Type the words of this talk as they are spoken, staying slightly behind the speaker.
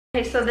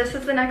Okay, so this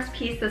is the next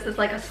piece. This is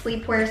like a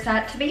sleepwear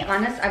set. To be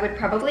honest, I would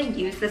probably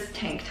use this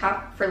tank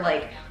top for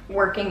like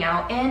working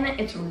out in.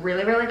 It's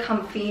really, really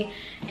comfy,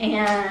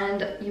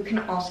 and you can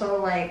also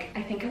like,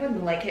 I think I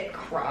would like it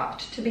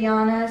cropped, to be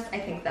honest. I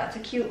think that's a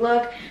cute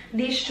look.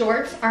 These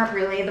shorts aren't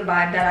really the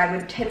vibe that I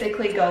would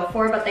typically go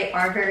for, but they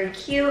are very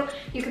cute.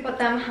 You can put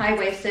them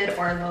high-waisted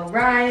or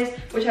low-rise,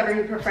 whichever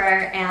you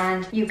prefer,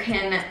 and you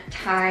can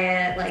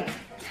tie it like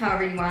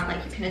however you want,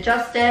 like you can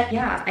adjust it.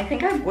 Yeah, I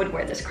think I would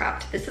wear this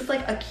cropped. This is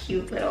like a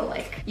cute little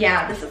like,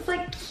 yeah, this is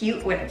like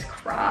cute when it's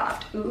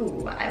cropped.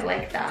 Ooh, I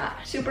like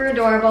that. Super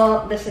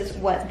adorable. This is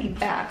what the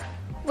back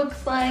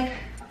looks like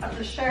of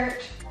the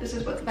shirt. This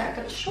is what the back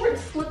of the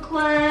shorts look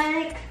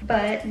like.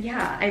 But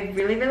yeah, I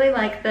really, really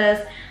like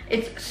this.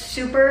 It's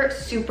super,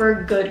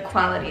 super good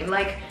quality.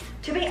 Like,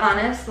 to be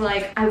honest,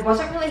 like, I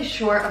wasn't really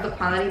sure of the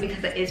quality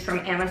because it is from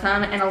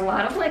Amazon, and a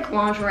lot of like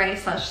lingerie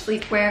slash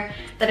sleepwear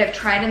that I've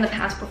tried in the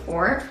past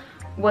before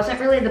wasn't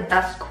really the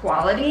best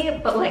quality,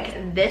 but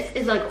like this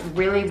is like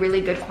really, really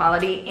good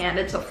quality, and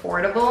it's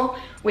affordable,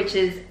 which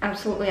is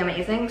absolutely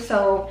amazing.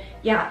 So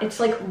yeah,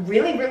 it's like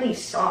really, really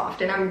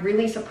soft, and I'm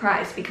really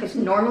surprised because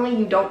normally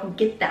you don't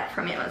get that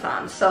from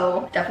Amazon.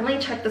 So definitely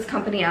check this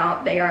company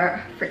out. They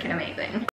are freaking amazing.